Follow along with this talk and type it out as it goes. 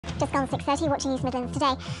Just gone 6:30, watching East Midlands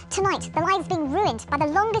today. Tonight, the lives being ruined by the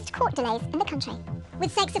longest court delays in the country.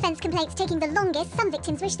 With sex offence complaints taking the longest, some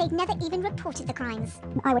victims wish they'd never even reported the crimes.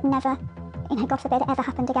 I would never, God forbid it ever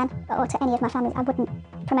happened again, or to any of my family, I wouldn't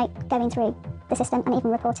promote going through the system and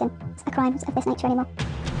even reporting crimes of this nature anymore.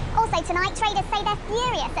 Also tonight, traders say they're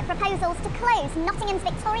furious at proposals to close Nottingham's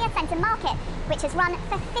Victoria Centre Market, which has run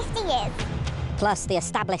for 50 years. Plus the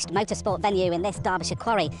established motorsport venue in this Derbyshire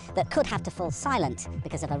quarry that could have to fall silent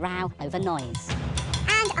because of a row over noise.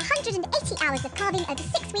 And 180 hours of carving over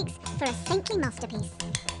 6 weeks for a saintly masterpiece.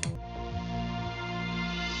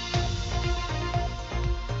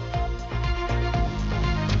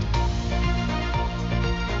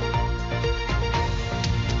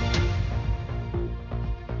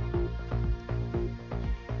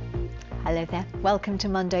 Hello there, welcome to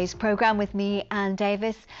Monday's programme with me, Anne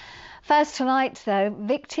Davis. First tonight though,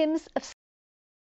 victims of